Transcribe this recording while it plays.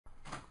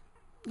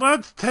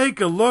let's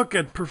take a look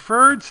at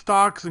preferred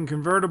stocks and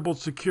convertible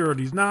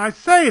securities. Now, I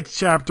say it's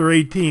Chapter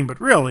 18,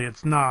 but really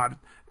it's not.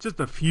 Just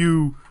a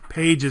few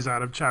pages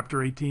out of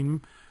Chapter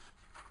 18.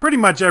 Pretty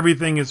much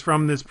everything is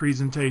from this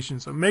presentation,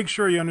 so make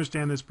sure you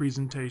understand this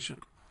presentation.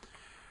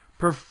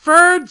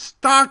 Preferred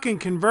stock and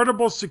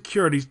convertible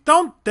securities.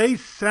 Don't they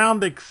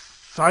sound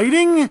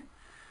exciting?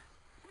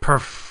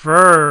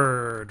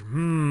 Preferred.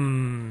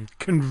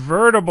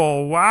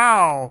 Convertible.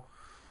 Wow.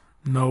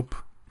 Nope.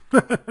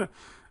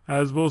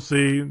 As we'll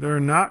see, they're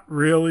not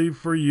really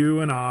for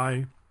you and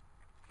I.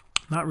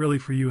 Not really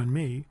for you and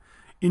me.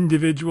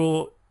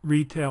 Individual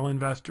retail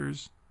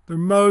investors. They're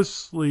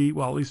mostly,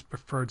 well, at least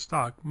preferred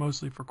stock,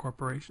 mostly for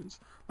corporations.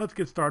 Let's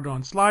get started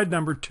on slide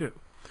number 2.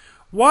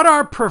 What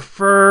are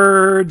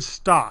preferred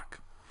stock?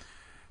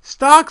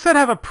 Stocks that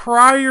have a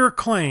prior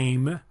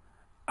claim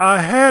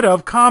ahead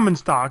of common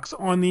stocks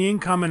on the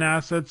income and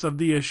assets of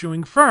the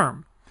issuing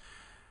firm.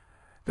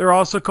 They're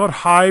also called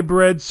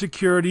hybrid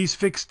securities,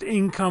 fixed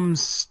income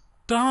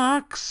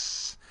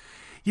stocks.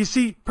 You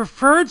see,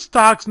 preferred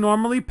stocks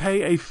normally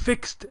pay a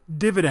fixed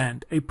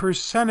dividend, a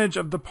percentage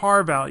of the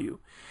par value,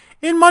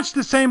 in much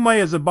the same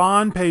way as a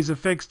bond pays a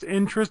fixed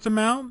interest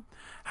amount.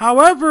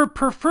 However,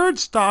 preferred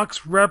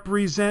stocks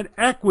represent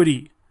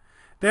equity.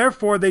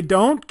 Therefore, they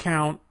don't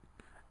count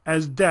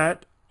as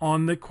debt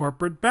on the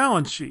corporate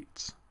balance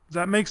sheets. Does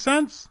that make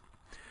sense?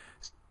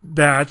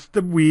 That's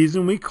the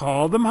reason we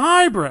call them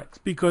hybrids,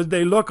 because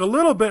they look a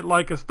little bit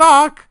like a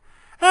stock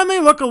and they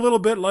look a little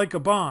bit like a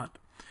bond.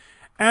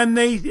 And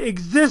they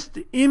exist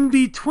in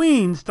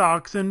between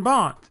stocks and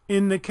bonds.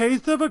 In the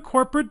case of a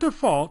corporate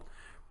default,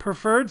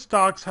 preferred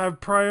stocks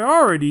have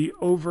priority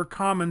over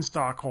common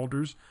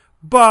stockholders,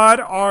 but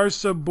are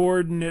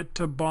subordinate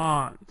to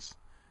bonds.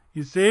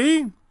 You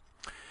see?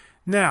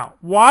 Now,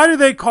 why do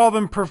they call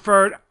them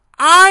preferred?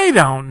 I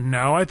don't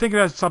know. I think it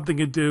has something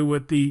to do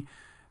with the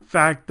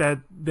fact that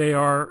they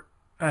are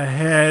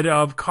ahead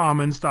of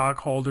common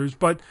stockholders,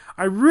 but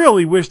I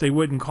really wish they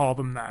wouldn't call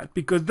them that,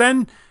 because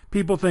then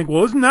people think,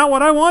 well, isn't that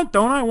what I want?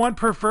 Don't I want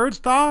preferred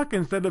stock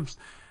instead of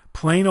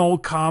plain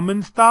old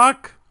common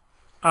stock?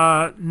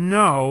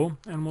 No,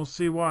 and we'll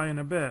see why in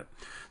a bit.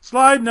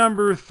 Slide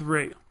number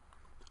 3.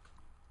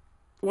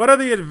 What are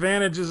the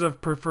advantages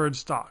of preferred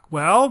stock?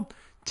 Well,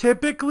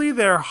 typically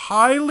they're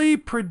highly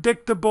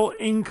predictable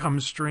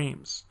income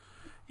streams.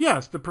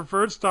 Yes, the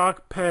preferred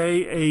stock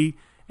pay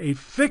a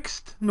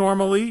fixed,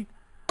 normally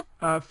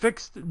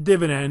fixed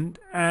dividend,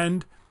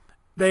 and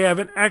they have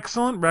an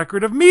excellent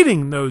record of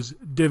meeting those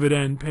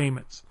dividend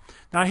payments.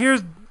 Now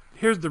here's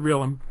the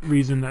real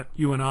reason that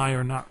you and I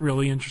are not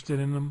really interested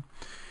in them.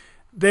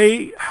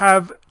 They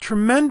have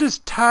tremendous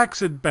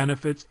tax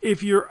benefits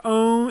if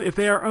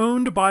they are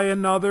owned by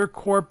another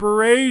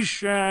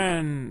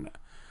corporation.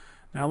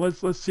 Now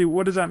let's see,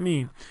 what does that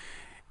mean?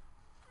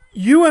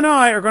 You and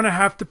I are going to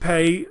have to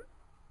pay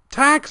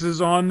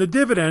taxes on the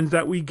dividends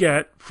that we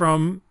get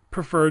from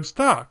preferred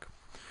stock.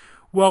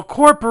 Well,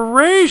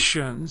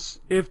 corporations,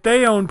 if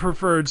they own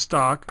preferred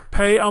stock,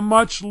 pay a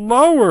much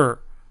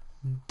lower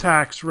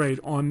tax rate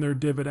on their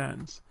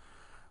dividends.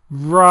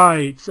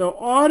 Right. So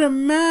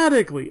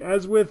automatically,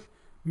 as with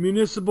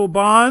municipal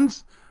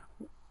bonds,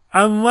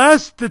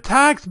 unless the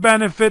tax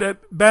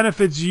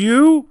benefits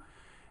you,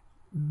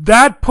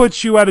 that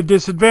puts you at a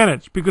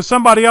disadvantage, because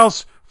somebody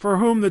else for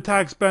whom the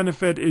tax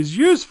benefit is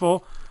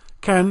useful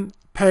can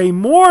pay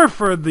more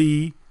for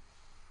the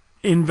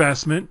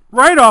investment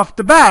right off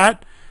the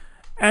bat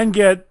and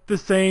get the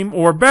same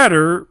or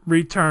better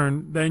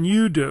return than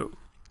you do.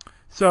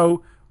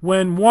 So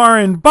when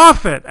Warren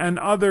Buffett and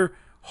other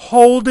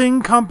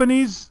holding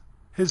companies,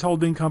 his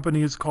holding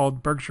company is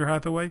called Berkshire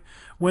Hathaway,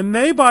 when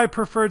they buy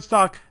preferred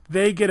stock,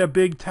 they get a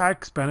big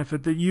tax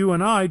benefit that you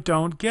and I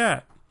don't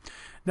get.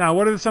 Now,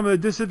 what are some of the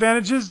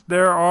disadvantages?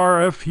 There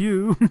are a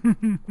few.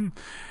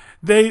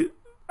 They,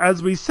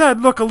 as we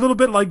said, look a little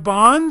bit like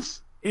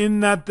bonds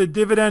in that the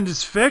dividend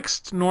is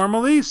fixed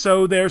normally,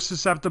 so they're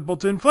susceptible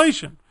to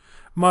inflation,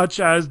 much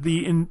as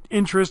the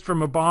interest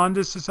from a bond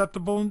is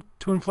susceptible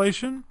to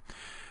inflation.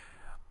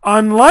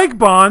 Unlike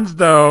bonds,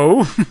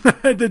 though,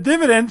 the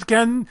dividends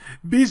can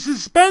be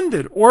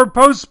suspended or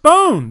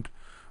postponed,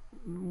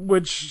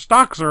 which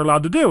stocks are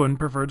allowed to do, and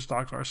preferred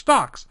stocks are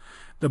stocks.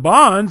 The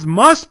bonds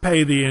must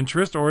pay the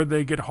interest or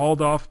they get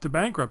hauled off to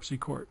bankruptcy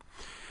court.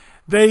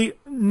 They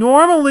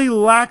normally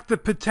lack the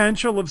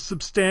potential of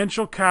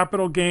substantial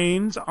capital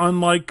gains,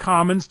 unlike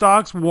common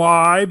stocks.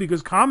 Why?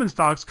 Because common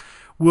stocks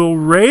will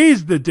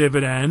raise the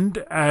dividend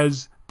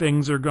as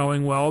things are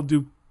going well.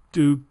 Do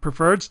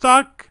preferred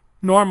stock?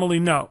 Normally,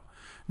 no.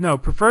 No,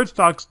 preferred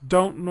stocks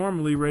don't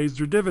normally raise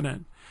their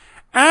dividend.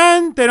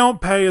 And they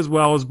don't pay as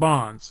well as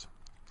bonds.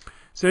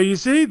 So you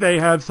see, they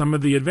have some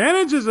of the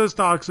advantages of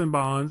stocks and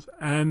bonds,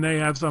 and they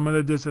have some of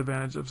the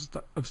disadvantages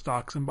of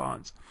stocks and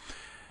bonds.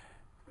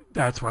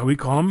 That's why we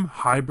call them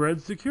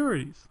hybrid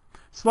securities.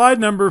 Slide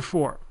number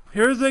 4.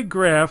 Here's a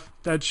graph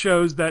that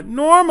shows that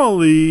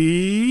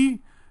normally,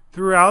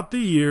 throughout the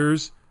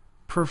years,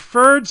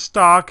 preferred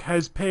stock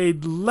has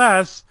paid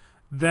less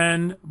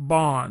than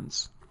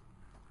bonds.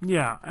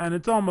 Yeah, and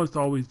it's almost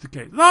always the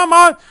case.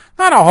 Not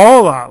a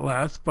whole lot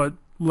less, but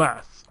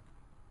less.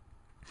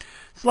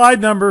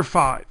 Slide number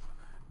 5.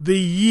 The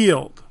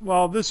yield.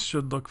 Well, this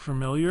should look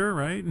familiar,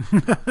 right?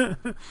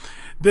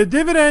 The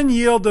dividend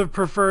yield of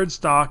preferred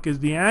stock is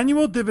the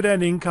annual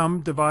dividend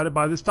income divided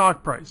by the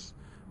stock price.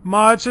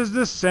 Much is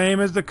the same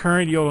as the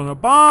current yield on a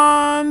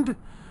bond,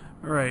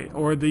 right?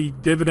 Or the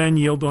dividend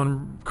yield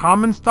on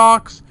common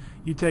stocks.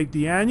 You take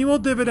the annual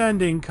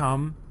dividend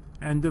income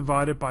and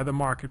divide it by the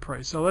market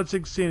price. So let's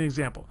see an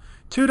example.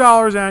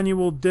 $2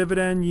 annual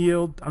dividend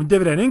yield,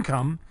 dividend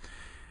income.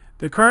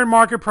 The current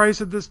market price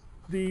of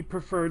the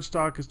preferred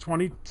stock is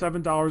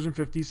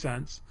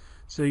 $27.50.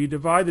 So you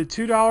divide the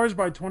 $2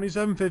 by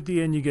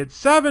 $27.50 and you get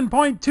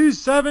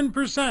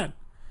 7.27%.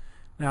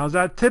 Now, is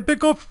that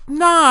typical?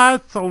 Nah,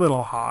 it's a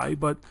little high,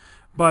 but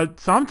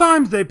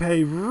sometimes they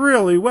pay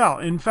really well.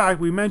 In fact,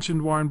 we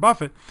mentioned Warren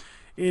Buffett.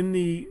 In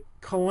the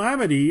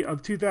calamity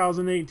of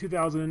 2008,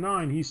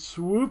 2009, he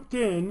swooped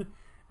in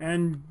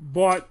and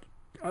bought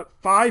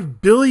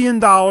 $5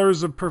 billion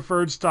of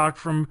preferred stock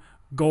from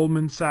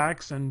Goldman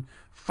Sachs and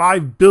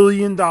 $5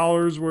 billion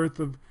worth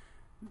of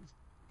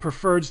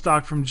preferred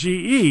stock from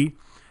GE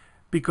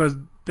because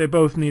they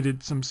both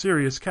needed some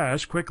serious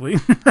cash quickly.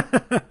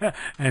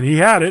 And he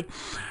had it.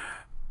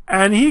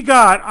 And he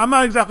got, I'm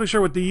not exactly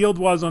sure what the yield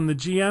was on the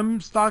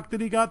GM stock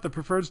that he got, the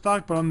preferred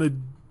stock, but on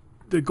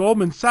the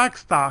Goldman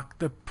Sachs stock,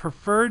 the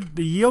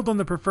yield on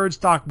the preferred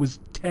stock was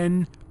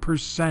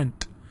 10%.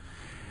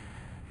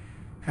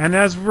 And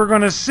as we're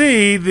going to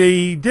see,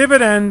 the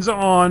dividends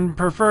on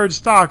preferred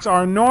stocks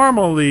are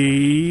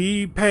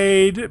normally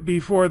paid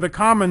before the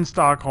common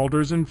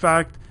stockholders. In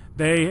fact,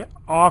 they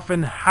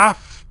often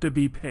have to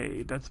be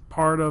paid. That's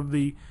part of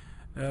the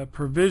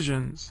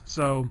provisions.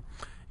 So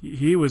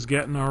he was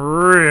getting a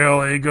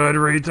really good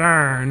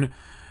return.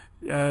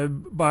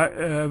 But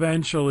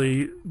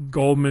eventually,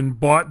 Goldman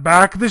bought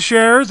back the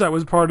shares. That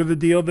was part of the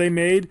deal they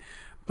made.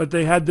 But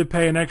they had to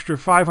pay an extra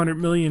 $500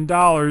 million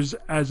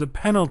as a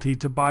penalty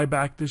to buy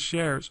back the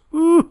shares.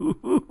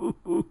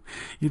 Ooh,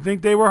 you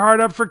think they were hard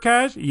up for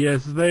cash?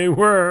 Yes, they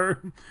were.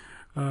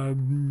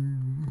 Buffett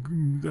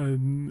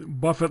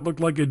looked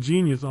like a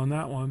genius on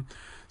that one.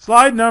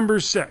 Slide number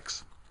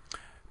 6.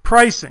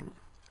 Pricing.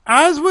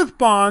 As with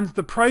bonds,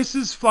 the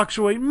prices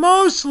fluctuate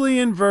mostly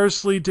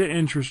inversely to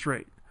interest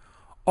rate.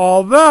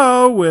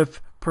 Although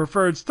with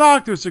preferred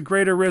stock, there's a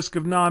greater risk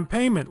of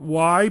non-payment.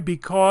 Why?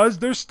 Because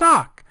they're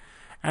stock,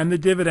 and the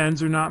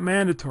dividends are not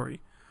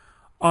mandatory.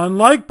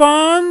 Unlike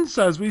bonds,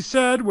 as we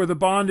said, where the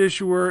bond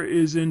issuer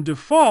is in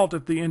default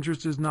if the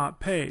interest is not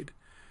paid.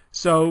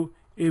 So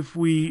if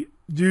we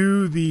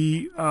do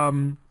the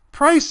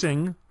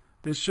pricing,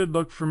 this should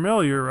look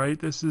familiar, right?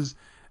 This is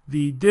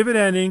the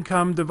dividend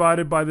income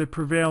divided by the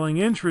prevailing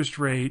interest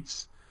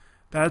rates.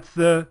 That's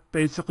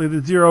basically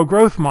the zero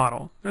growth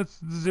model. That's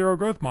the zero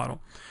growth model.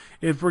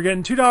 If we're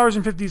getting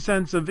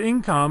 $2.50 of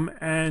income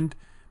and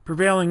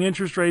prevailing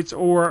interest rates,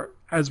 or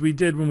as we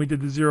did when we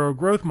did the zero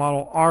growth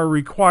model, our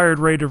required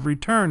rate of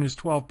return is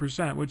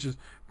 12%, which is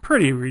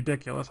pretty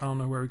ridiculous. I don't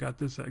know where we got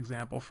this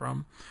example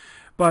from.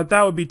 But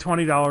that would be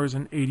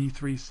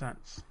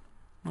 $20.83.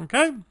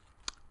 Okay?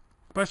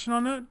 Question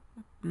on that?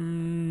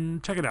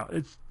 Check it out.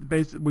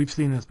 We've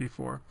seen this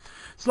before.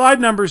 Slide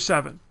number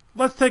 7.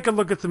 Let's take a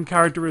look at some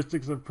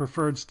characteristics of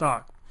preferred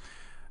stock.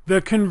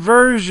 The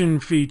conversion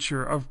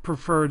feature of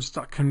preferred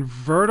stock.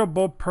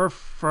 Convertible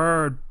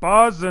preferred.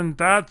 Doesn't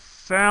that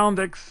sound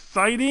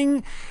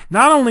exciting?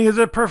 Not only is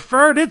it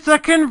preferred, it's a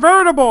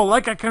convertible,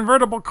 like a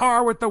convertible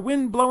car with the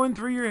wind blowing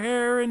through your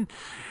hair. And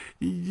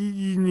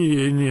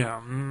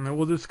yeah,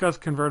 we'll discuss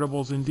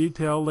convertibles in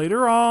detail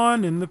later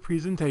on in the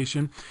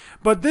presentation.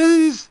 But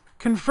these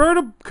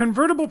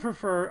convertible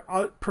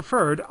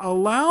preferred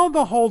allow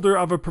the holder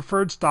of a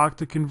preferred stock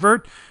to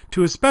convert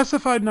to a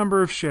specified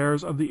number of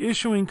shares of the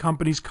issuing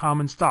company's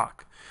common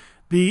stock.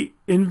 The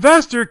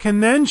investor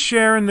can then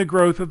share in the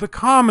growth of the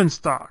common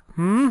stock.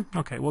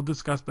 Okay, we'll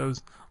discuss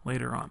those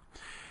later on.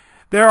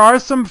 There are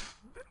some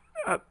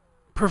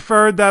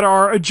preferred that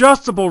are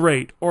adjustable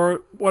rate,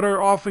 or what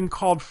are often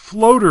called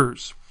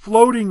floaters,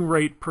 floating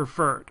rate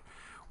preferred,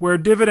 where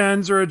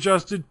dividends are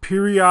adjusted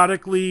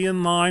periodically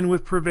in line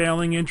with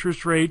prevailing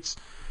interest rates.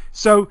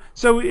 So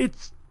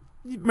it's,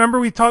 remember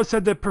we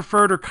said that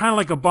preferred are kind of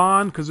like a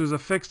bond because there's a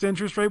fixed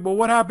interest rate. Well,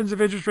 what happens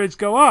if interest rates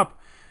go up?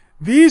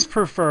 These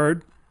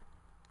preferred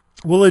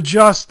will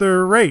adjust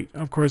their rate.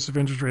 Of course, if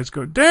interest rates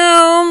go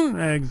down,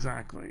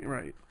 exactly,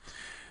 right.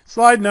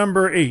 Slide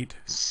number 8,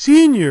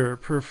 senior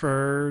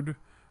preferred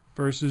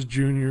versus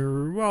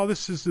junior. Well,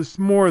 this is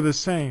more the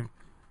same.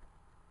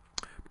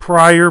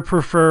 Prior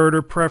preferred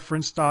or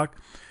preference stock.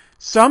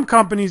 Some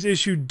companies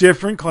issue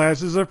different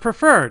classes of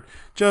preferred,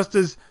 just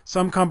as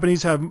some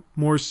companies have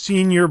more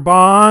senior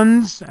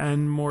bonds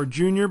and more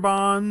junior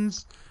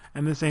bonds,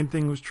 and the same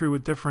thing was true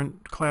with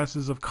different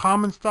classes of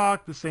common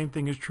stock. The same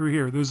thing is true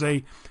here. There's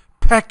a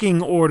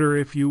pecking order,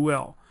 if you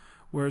will,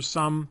 where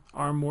some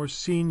are more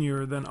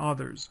senior than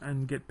others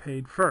and get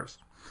paid first.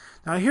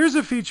 Now, here's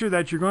a feature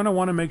that you're going to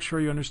want to make sure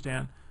you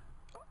understand.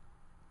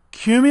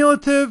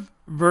 cumulative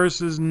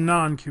versus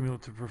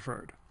non-cumulative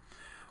preferred.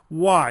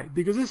 Why?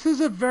 Because this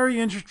is a very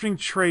interesting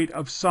trait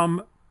of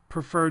some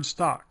preferred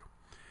stock.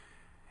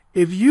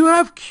 If you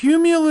have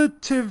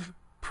cumulative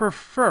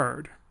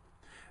preferred,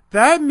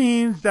 that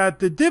means that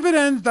the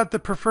dividends that the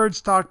preferred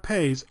stock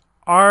pays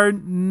are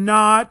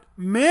not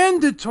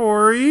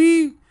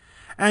mandatory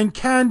and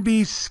can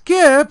be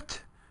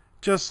skipped,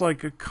 just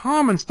like a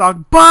common stock,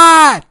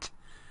 but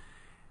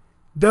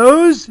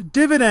those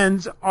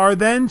dividends are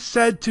then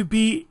said to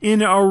be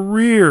in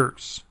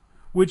arrears,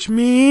 which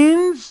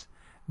means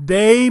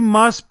they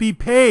must be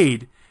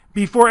paid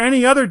before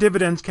any other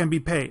dividends can be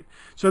paid.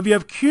 So if you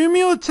have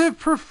cumulative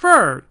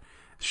preferred,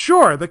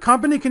 sure, the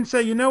company can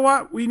say, you know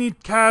what, we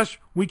need cash,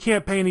 we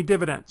can't pay any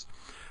dividends.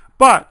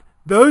 But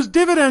those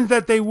dividends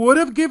that they would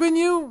have given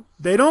you,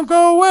 they don't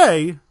go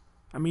away.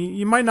 I mean,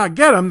 you might not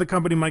get them. The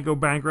company might go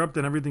bankrupt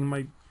and everything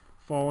might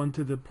fall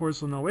into the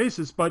porcelain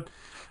oasis. But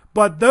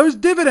those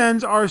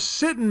dividends are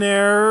sitting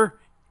there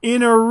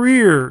in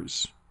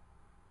arrears.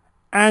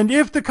 And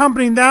if the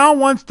company now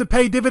wants to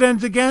pay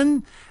dividends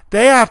again,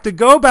 they have to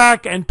go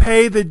back and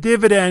pay the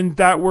dividends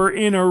that were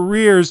in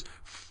arrears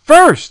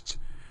first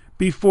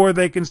before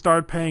they can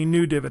start paying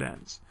new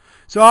dividends.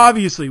 So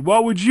obviously,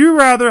 what would you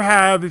rather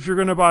have if you're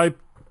going to buy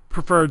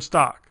preferred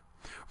stock?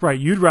 Right,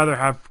 you'd rather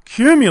have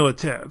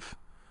cumulative,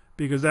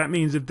 because that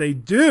means if they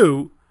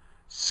do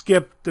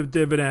skip the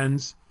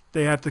dividends,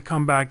 they have to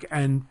come back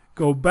and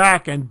go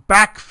back and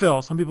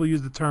backfill. Some people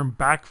use the term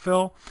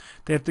backfill.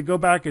 They have to go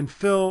back and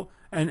fill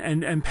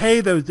and pay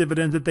those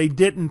dividends that they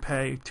didn't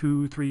pay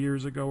 2-3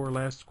 years ago or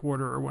last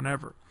quarter or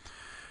whenever.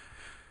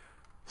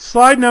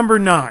 Slide number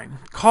 9,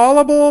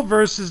 callable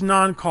versus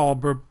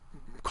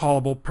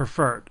non-callable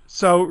preferred.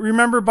 So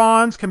remember,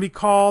 bonds can be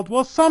called.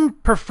 Well, some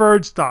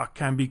preferred stock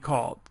can be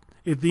called.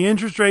 If the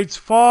interest rates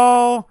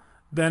fall,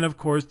 then of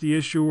course the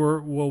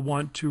issuer will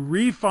want to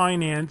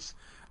refinance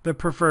the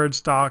preferred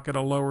stock at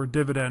a lower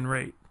dividend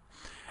rate.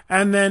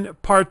 And then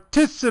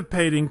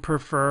participating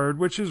preferred,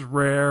 which is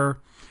rare,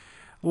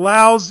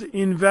 allows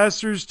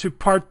investors to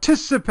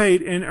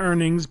participate in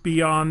earnings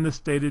beyond the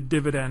stated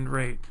dividend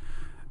rate.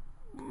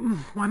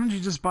 Why don't you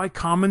just buy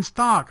common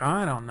stock?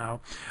 I don't know.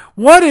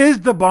 What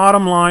is the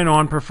bottom line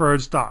on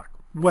preferred stock?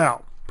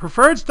 Well,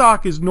 preferred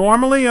stock is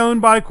normally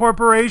owned by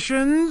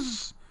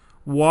corporations.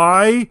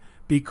 Why?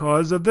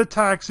 Because of the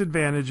tax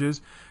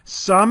advantages.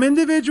 Some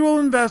individual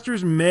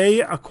investors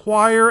may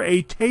acquire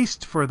a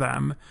taste for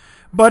them,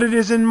 but it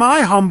is, in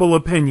my humble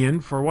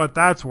opinion, for what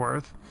that's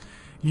worth,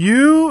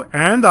 you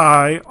and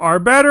I are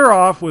better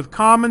off with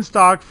common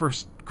stock for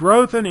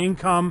growth and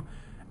income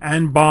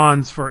and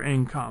bonds for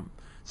income.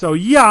 So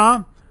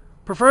yeah,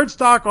 preferred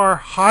stock are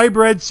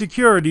hybrid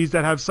securities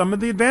that have some of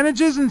the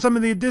advantages and some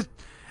of the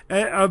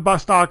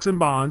stocks and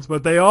bonds,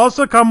 but they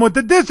also come with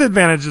the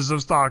disadvantages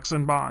of stocks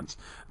and bonds.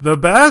 The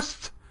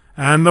best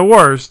and the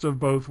worst of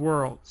both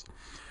worlds.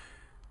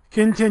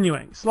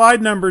 Continuing,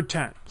 slide number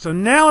 10. So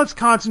now let's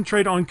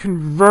concentrate on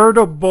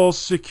convertible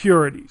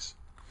securities.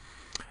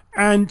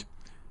 And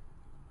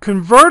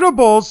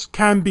convertibles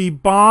can be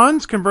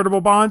bonds,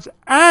 convertible bonds,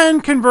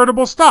 and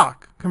convertible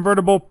stock.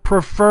 Convertible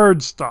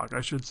preferred stock,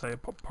 I should say,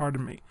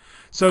 pardon me.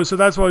 So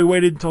that's why we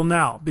waited until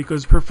now,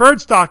 because preferred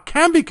stock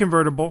can be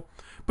convertible,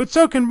 but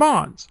so can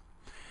bonds.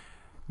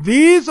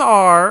 These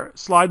are,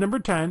 slide number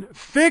 10,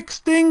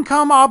 fixed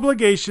income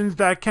obligations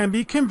that can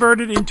be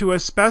converted into a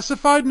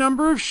specified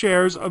number of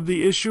shares of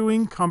the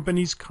issuing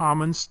company's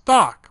common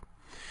stock.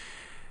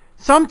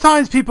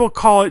 Sometimes people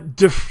call it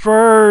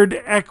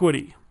deferred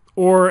equity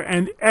or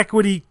an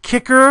equity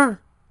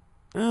kicker.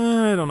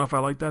 I don't know if I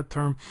like that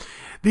term.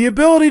 The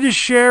ability to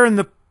share in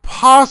the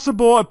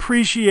possible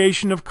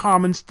appreciation of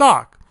common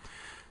stock.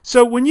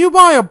 So when you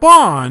buy a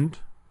bond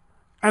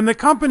and the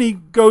company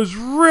goes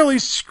really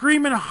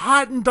screaming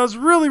hot and does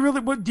really,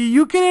 what, do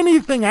you get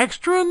anything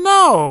extra?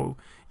 No.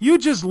 You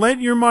just lent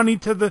your money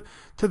to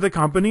the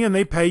company and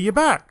they pay you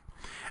back.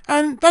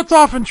 And that's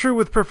often true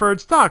with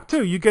preferred stock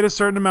too. You get a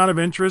certain amount of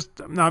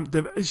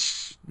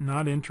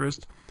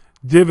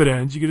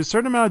dividends. You get a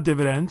certain amount of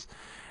dividends,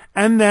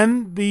 and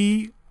then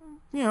the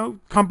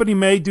company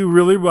may do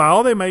really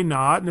well, they may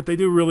not, and if they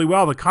do really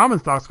well, the common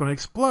stock's going to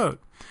explode.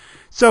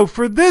 So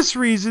for this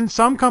reason,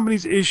 some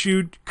companies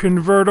issued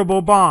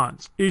convertible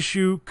bonds,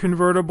 issue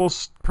convertible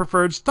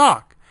preferred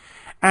stock.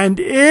 And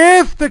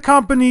if the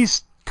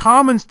company's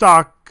common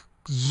stock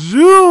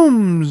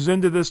zooms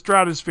into the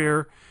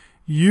stratosphere,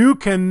 you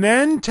can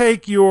then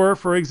take your,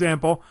 for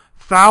example,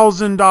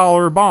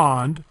 $1,000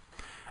 bond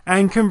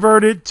and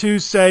convert it to,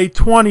 say,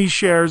 20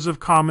 shares of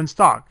common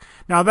stock.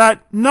 Now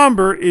that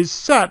number is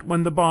set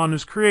when the bond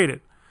is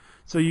created.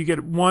 So you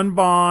get one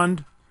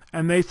bond,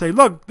 and they say,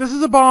 look, this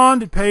is a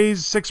bond, it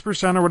pays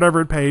 6% or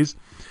whatever it pays,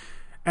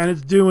 and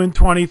it's due in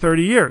 20,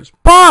 30 years.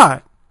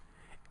 But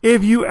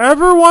if you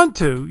ever want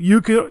to,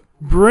 you could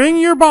bring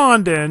your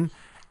bond in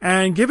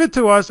and give it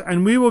to us,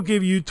 and we will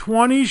give you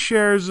 20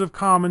 shares of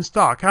common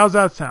stock. How's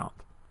that sound?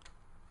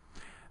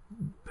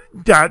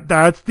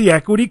 That's the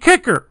equity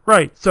kicker,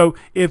 right? So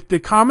if the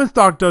common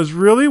stock does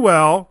really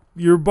well,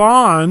 your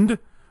bond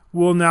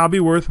will now be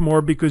worth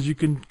more because you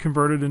can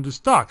convert it into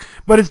stock.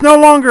 But it's no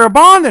longer a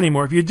bond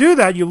anymore. If you do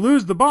that, you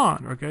lose the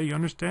bond. Okay, you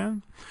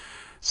understand?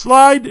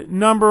 Slide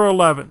number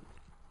 11.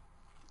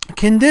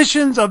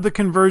 Conditions of the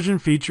conversion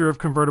feature of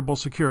convertible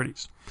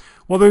securities.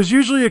 Well, there's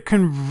usually a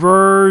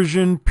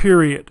conversion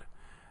period,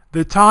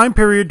 the time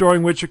period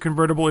during which a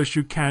convertible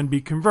issue can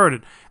be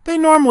converted. They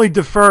normally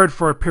defer it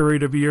for a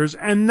period of years,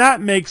 and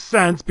that makes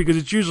sense because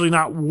it's usually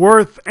not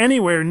worth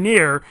anywhere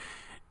near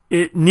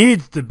it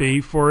needs to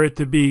be for it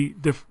to be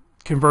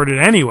converted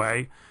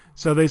anyway.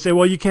 So they say,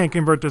 well, you can't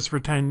convert this for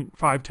 10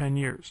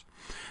 years.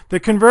 The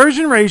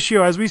conversion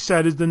ratio, as we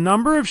said, is the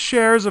number of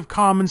shares of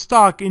common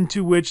stock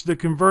into which the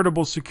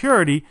convertible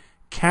security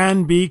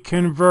can be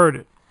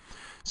converted.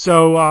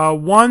 So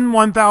one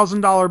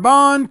 $1,000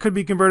 bond could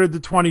be converted to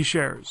 20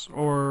 shares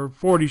or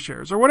 40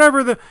 shares or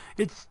whatever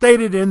it's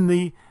stated in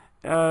the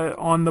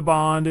on the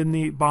bond in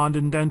the bond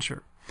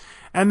indenture.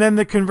 And then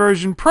the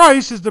conversion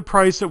price is the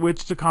price at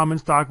which the common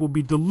stock will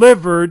be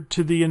delivered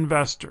to the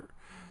investor.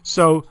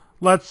 So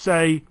let's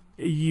say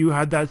you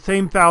had that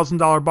same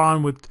 $1,000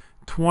 bond with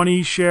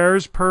 20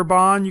 shares per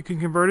bond you can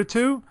convert it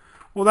to.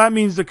 Well, that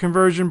means the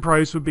conversion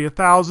price would be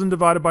 1,000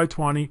 divided by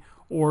 20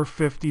 or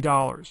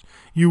 $50.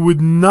 You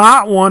would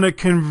not want to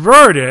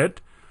convert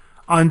it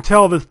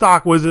until the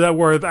stock was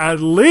worth at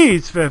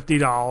least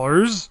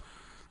 $50,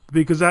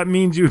 because that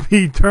means you'd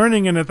be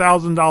turning in a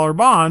 $1,000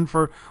 bond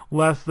for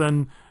less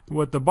than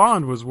what the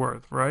bond was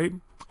worth, right?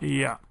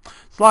 Yeah.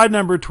 Slide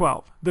number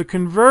 12. The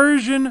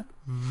conversion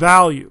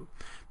value.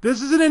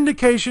 This is an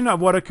indication of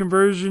what a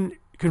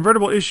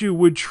convertible issue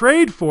would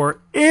trade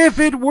for if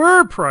it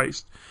were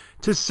priced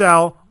to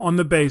sell on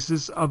the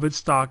basis of its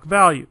stock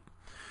value.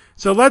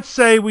 So let's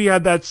say we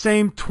had that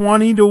same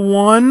 20 to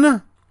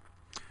 1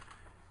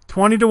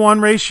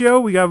 ratio.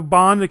 We have a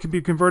bond that can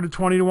be converted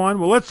 20 to 1.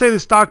 Well, let's say the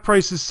stock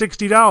price is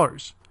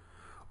 $60.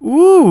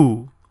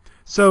 Ooh.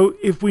 So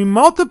if we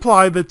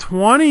multiply the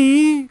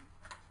 20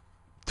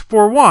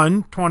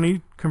 for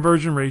 20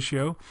 conversion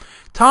ratio,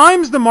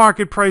 times the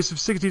market price of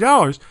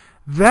 $60,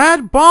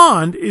 that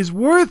bond is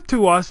worth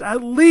to us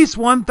at least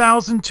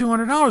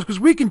 $1,200 because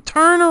we can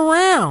turn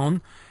around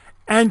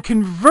and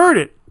convert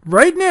it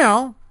right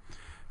now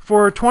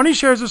for 20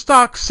 shares of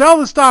stock, sell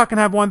the stock, and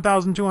have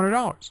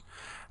 $1,200.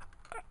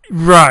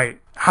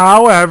 Right.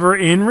 However,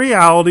 in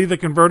reality, the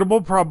convertible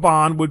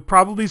bond would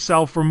probably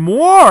sell for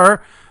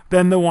more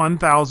than the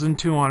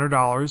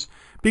 $1,200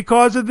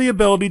 because of the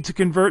ability to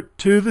convert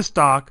to the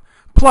stock.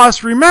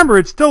 Plus, remember,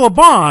 it's still a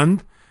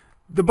bond.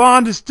 The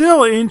bond is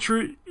still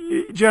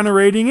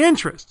generating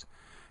interest.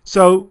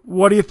 So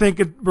what do you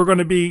think we're going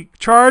to be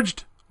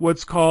charged?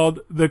 What's called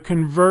the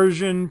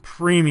conversion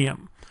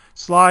premium.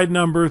 Slide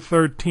number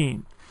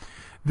 13.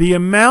 The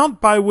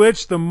amount by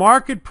which the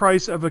market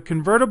price of a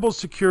convertible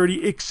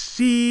security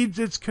exceeds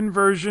its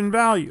conversion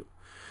value.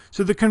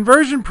 So the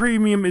conversion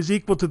premium is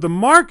equal to the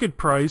market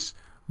price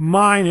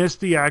minus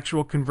the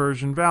actual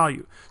conversion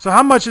value. So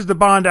how much is the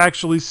bond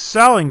actually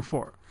selling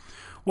for?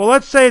 Well,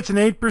 let's say it's an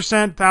 8%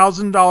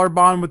 $1,000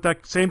 bond with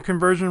that same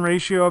conversion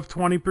ratio of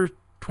 20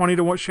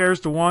 to 1 shares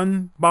to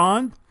 1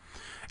 bond.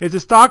 If the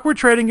stock were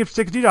trading at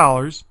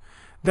 $60,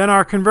 then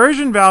our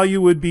conversion value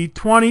would be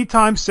 20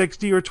 times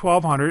 60 or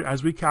 1,200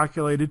 as we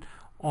calculated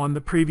on the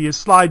previous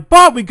slide.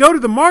 But we go to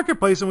the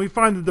marketplace and we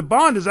find that the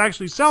bond is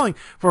actually selling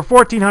for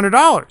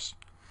 $1,400.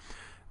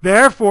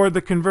 Therefore,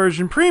 the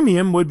conversion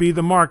premium would be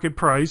the market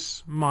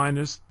price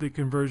minus the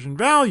conversion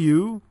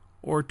value,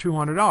 or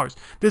 $200.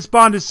 This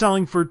bond is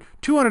selling for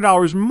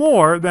 $200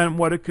 more than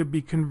what it could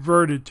be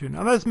converted to.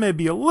 Now, this may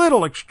be a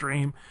little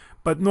extreme,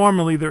 but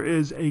normally there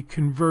is a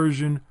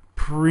conversion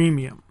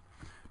premium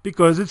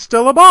because it's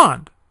still a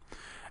bond.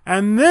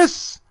 And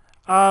this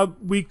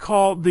we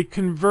call the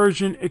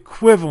conversion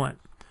equivalent,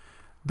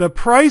 the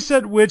price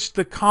at which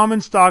the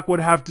common stock would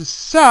have to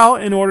sell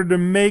in order to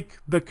make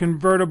the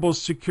convertible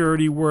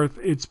security worth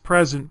its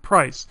present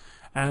price.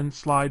 And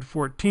slide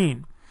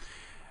 14.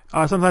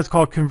 Sometimes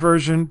called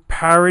conversion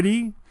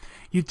parity.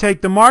 You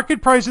take the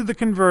market price of the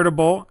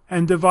convertible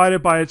and divide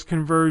it by its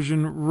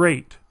conversion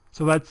rate.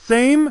 So that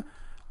same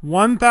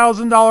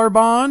 $1,000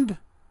 bond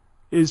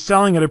is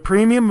selling at a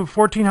premium of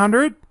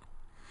 $1,400.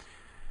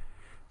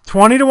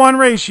 20 to 1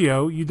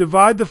 ratio, you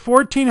divide the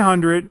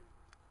 $1,400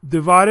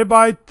 divided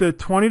by the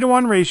 20 to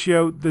 1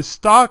 ratio, the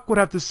stock would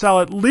have to sell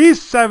at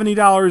least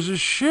 $70 a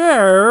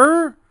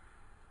share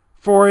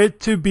for it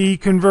to be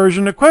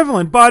conversion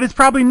equivalent. But it's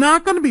probably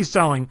not going to be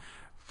selling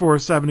for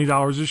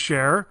 $70 a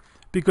share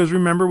because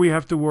remember, we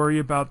have to worry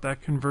about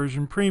that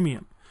conversion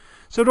premium.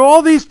 So do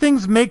all these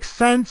things make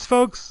sense,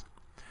 folks?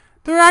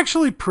 They're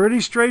actually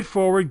pretty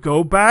straightforward.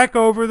 Go back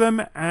over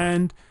them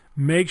and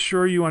make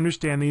sure you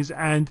understand these.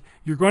 And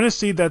you're going to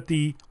see that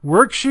the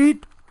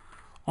worksheet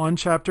on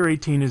Chapter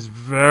 18 is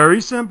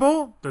very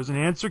simple. There's an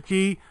answer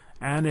key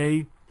and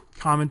a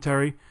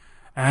commentary.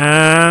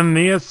 And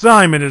the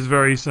assignment is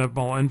very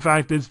simple. In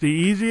fact, it's the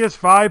easiest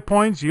 5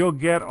 points you'll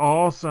get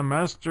all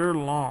semester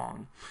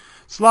long.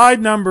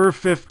 Slide number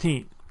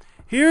 15.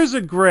 Here's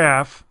a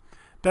graph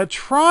that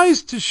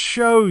tries to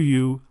show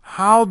you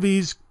how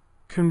these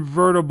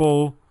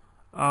convertible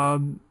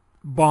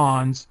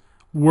bonds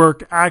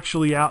work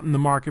actually out in the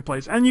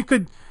marketplace. And it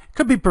could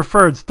be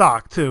preferred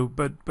stock too,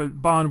 but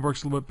bond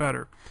works a little bit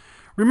better.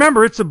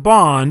 Remember, it's a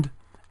bond,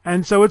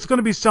 and so it's going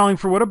to be selling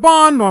for what a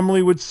bond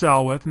normally would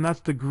sell with, and that's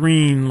the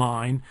green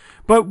line.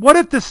 But what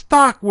if the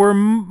stock were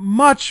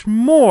much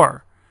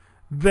more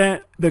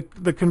than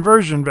the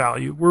conversion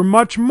value were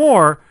much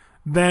more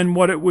than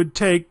what it would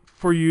take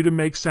for you to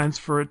make sense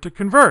for it to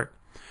convert?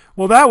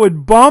 Well, that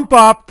would bump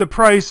up the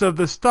price of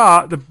the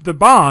stock, the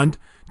bond,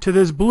 to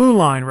this blue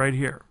line right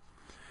here.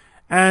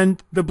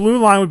 And the blue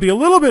line would be a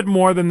little bit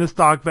more than the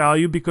stock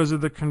value because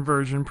of the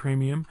conversion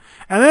premium.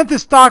 And then if the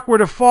stock were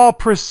to fall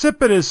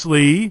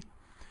precipitously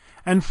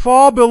and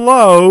fall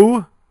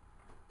below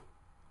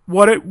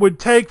what it would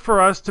take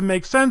for us to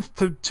make sense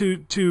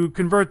to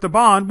convert the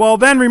bond, well,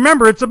 then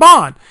remember, it's a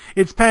bond.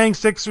 It's paying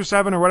 6 or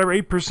 7 or whatever,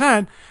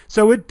 8%.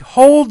 So it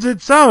holds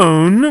its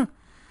own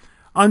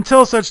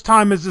until such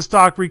time as the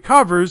stock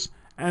recovers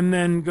and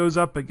then goes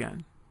up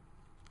again.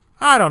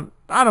 I don't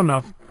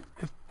know.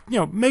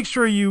 Make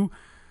sure you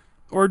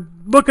or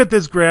look at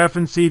this graph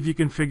and see if you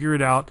can figure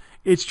it out.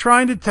 It's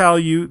trying to tell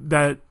you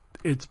that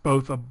it's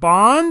both a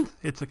bond,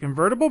 it's a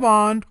convertible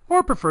bond,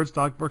 or preferred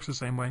stock, works the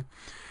same way.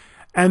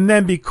 And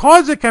then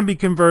because it can be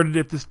converted,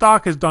 if the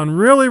stock has done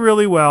really,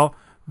 really well,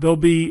 there'll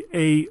be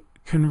a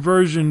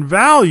conversion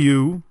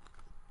value,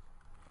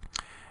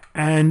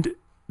 and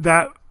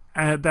that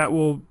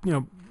will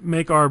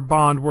make our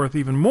bond worth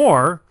even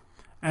more.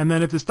 And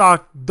then if the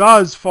stock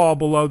does fall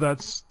below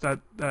that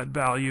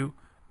value,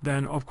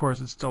 then of course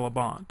it's still a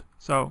bond.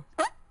 So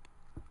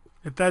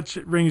if that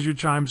rings your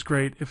chimes,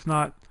 great. If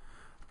not,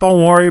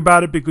 don't worry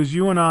about it, because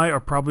you and I are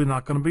probably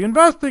not going to be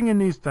investing in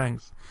these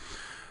things.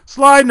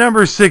 Slide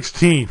number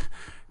 16.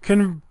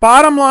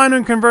 Bottom line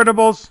on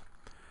convertibles.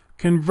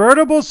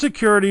 Convertible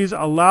securities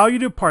allow you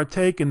to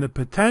partake in the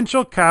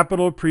potential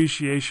capital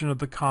appreciation of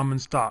the common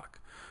stock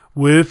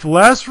with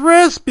less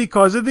risk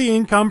because of the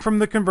income from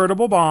the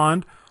convertible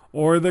bond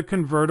or the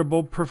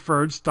convertible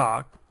preferred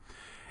stock.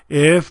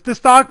 If the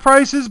stock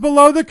price is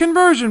below the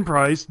conversion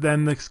price,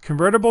 then the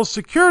convertible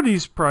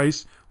securities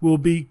price will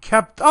be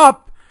kept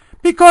up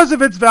because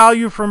of its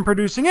value from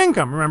producing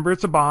income. Remember,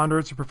 it's a bond or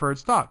it's a preferred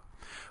stock.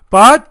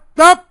 But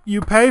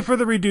you pay for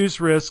the reduced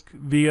risk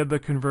via the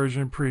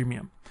conversion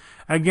premium.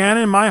 Again,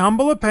 in my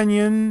humble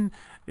opinion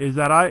is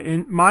that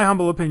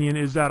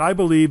I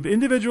believe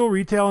individual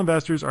retail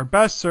investors are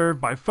best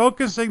served by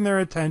focusing their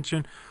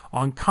attention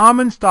on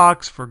common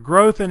stocks for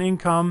growth and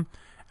income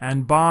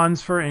and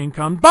bonds for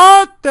income.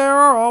 But there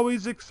are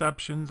always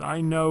exceptions. I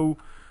know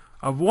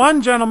of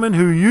one gentleman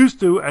who used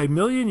to,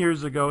 1,000,000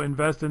 years ago,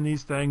 invest in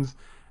these things,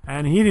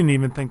 and he didn't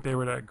even think they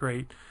were that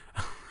great.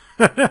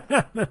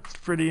 That's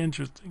pretty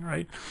interesting,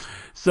 right?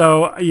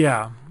 So,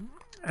 yeah.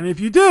 And if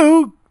you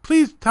do,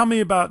 please tell me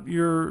about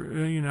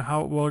your,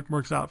 how it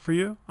works out for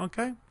you,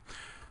 okay?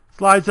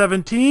 Slide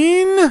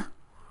 17.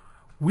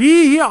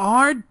 We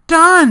are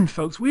done,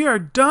 folks. We are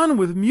done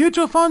with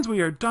mutual funds.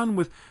 We are done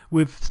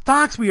with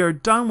stocks. We are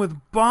done with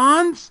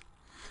bonds.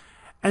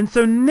 And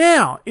so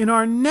now, in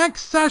our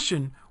next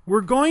session,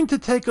 we're going to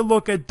take a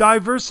look at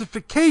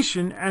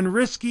diversification and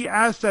risky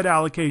asset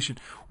allocation.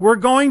 We're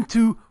going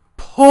to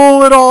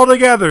pull it all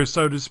together,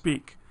 so to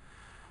speak.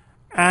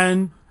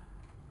 And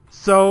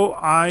so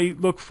I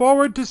look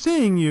forward to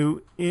seeing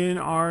you in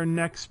our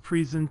next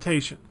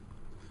presentation.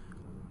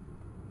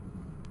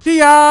 See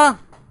ya!